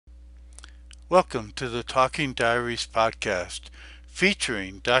Welcome to the Talking Diaries podcast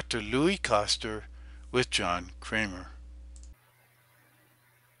featuring Dr. Louis Koster with John Kramer.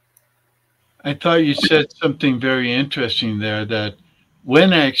 I thought you said something very interesting there that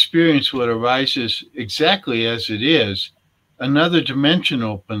when I experience what arises exactly as it is, another dimension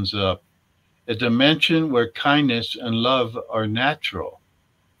opens up, a dimension where kindness and love are natural.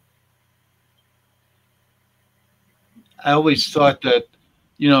 I always thought that,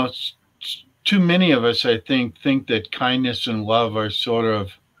 you know, too many of us, I think that kindness and love are sort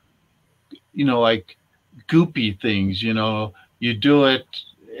of, like goopy things. You do it,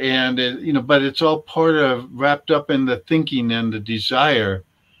 and but it's all part of wrapped up in the thinking and the desire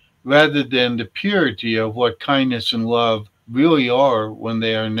rather than the purity of what kindness and love really are when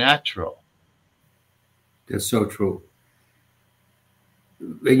they are natural. That's so true.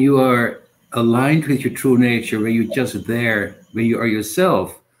 When you are aligned with your true nature, when you're just there, when you are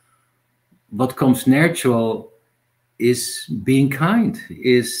yourself, what comes natural is being kind,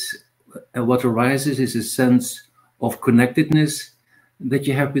 is and what arises is a sense of connectedness that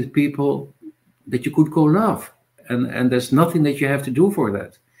you have with people that you could call love. And there's nothing that you have to do for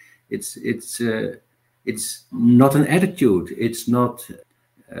that. It's not an attitude. It's not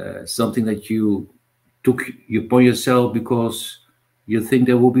something that you took upon yourself because you think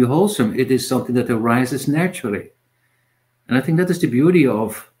that will be wholesome. It is something that arises naturally. And I think that is the beauty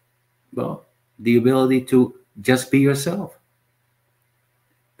of, well, the ability to just be yourself.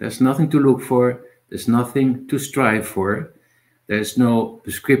 There's nothing to look for, there's nothing to strive for, there's no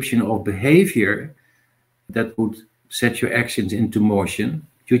prescription of behavior that would set your actions into motion.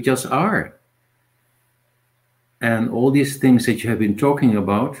 You just are. And all these things that you have been talking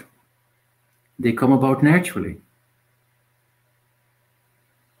about, they come about naturally.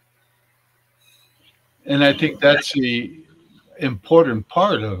 And I think that's the important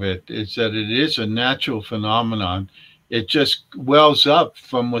part of it, is that it is a natural phenomenon. It just wells up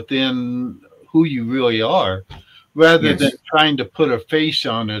from within who you really are rather than Yes. trying to put a face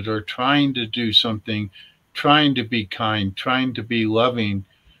on it or trying to do something, trying to be kind, trying to be loving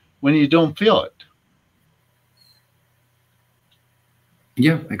when you don't feel it.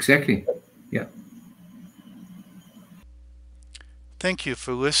 Yeah, exactly. Yeah. Thank you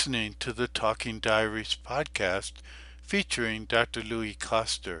for listening to the Talking Diaries podcast featuring Dr. Louis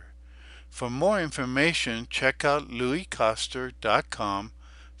Koster. For more information, check out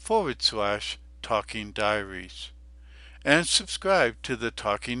louiskoster.com/talking diaries and subscribe to the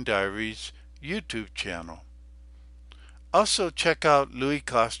Talking Diaries YouTube channel. Also, check out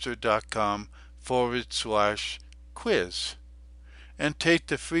louiskoster.com/quiz and take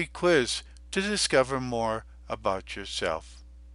the free quiz to discover more about yourself.